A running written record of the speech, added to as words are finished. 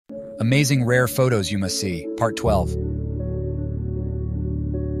Amazing Rare Photos You Must See, Part 12.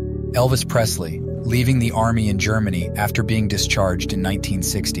 Elvis Presley, leaving the army in Germany after being discharged in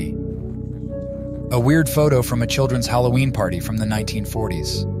 1960. A weird photo from a children's Halloween party from the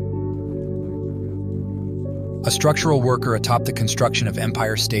 1940s. A structural worker atop the construction of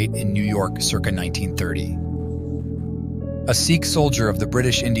Empire State in New York circa 1930. A Sikh soldier of the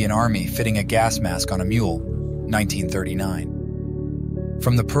British Indian Army fitting a gas mask on a mule, 1939.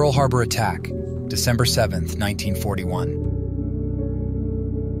 From the Pearl Harbor attack, December 7,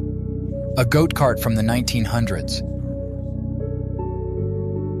 1941. A goat cart from the 1900s.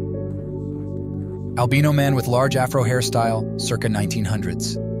 Albino man with large afro hairstyle, circa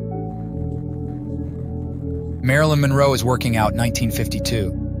 1900s. Marilyn Monroe is working out,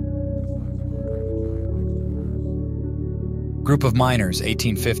 1952. Group of miners,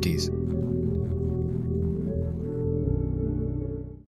 1850s.